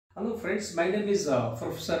Hello friends, my name is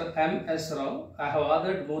Professor M.S. Rao. I have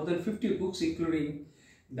authored more than 50 books including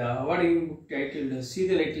the award-winning book titled See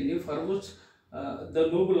the Light in You, for which the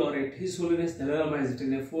Nobel laureate His Holiness the Dalai Lama has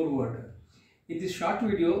written a foreword. In this short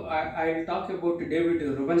video, I will talk about David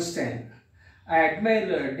Rubenstein. I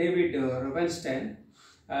admire David Rubenstein.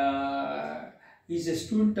 He is a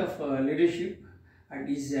student of leadership and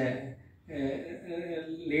is a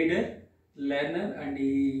leader, learner, and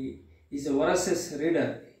he is a voracious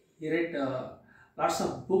reader. He read lots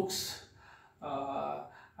of books,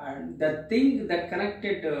 and the thing that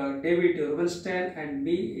connected David Rubenstein and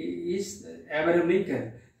me is Abraham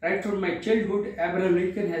Lincoln. Right from my childhood, Abraham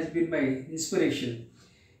Lincoln has been my inspiration.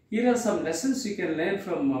 Here are some lessons you can learn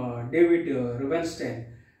from David Rubenstein.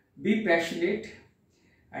 Be passionate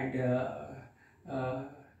and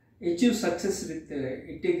achieve success with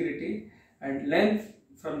integrity, and learn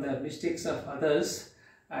from the mistakes of others,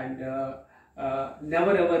 and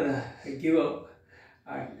never ever give up.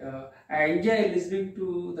 And I enjoy listening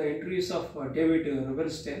to the interviews of David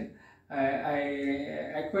Rubenstein.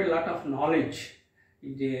 I acquired a lot of knowledge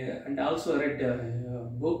and also read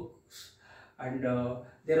books, and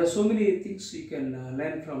there are so many things you can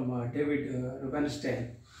learn from David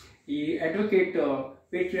Rubenstein. He advocates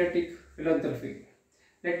patriotic philanthropy.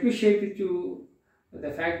 Let me share with you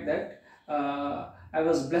the fact that I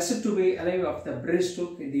was blessed to be alive after brain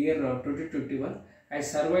stroke in the year 2021. I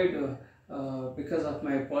survived because of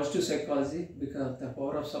my positive psychology, because of the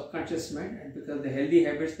power of subconscious mind, and because of the healthy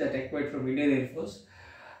habits that I acquired from Indian Air Force.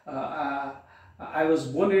 I was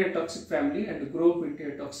born in a toxic family and grew up into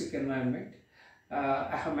a toxic environment.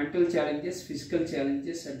 I have mental challenges, physical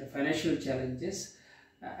challenges, and financial challenges.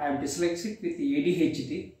 I am dyslexic with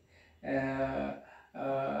ADHD.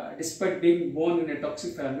 Despite being born in a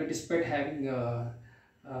toxic family, despite having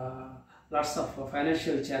lots of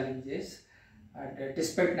financial challenges, and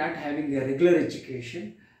despite not having a regular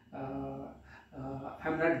education, I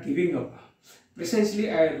am not giving up. Precisely,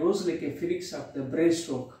 I rose like a phoenix after the brain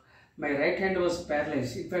stroke. My right hand was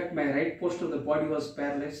paralyzed. In fact, my right portion of the body was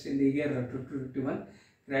paralyzed in the year 2021.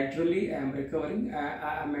 Gradually, I am recovering.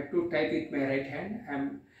 I am yet to type with my right hand. I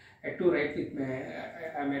am yet to write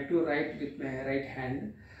with my right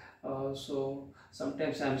hand. So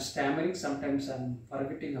sometimes I am stammering, sometimes I am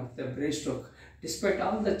forgetting of the brain stroke. Despite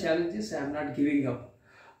all the challenges, I am not giving up.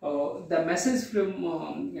 The message from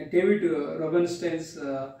David Rubenstein's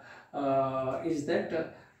is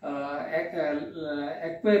that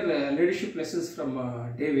acquire leadership lessons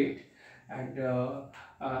from David, and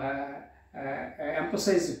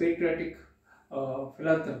emphasize patriotic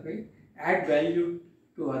philanthropy, add value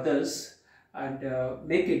to others, and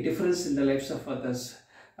make a difference in the lives of others.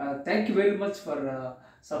 Thank you very much for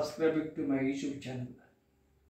subscribing to my YouTube channel.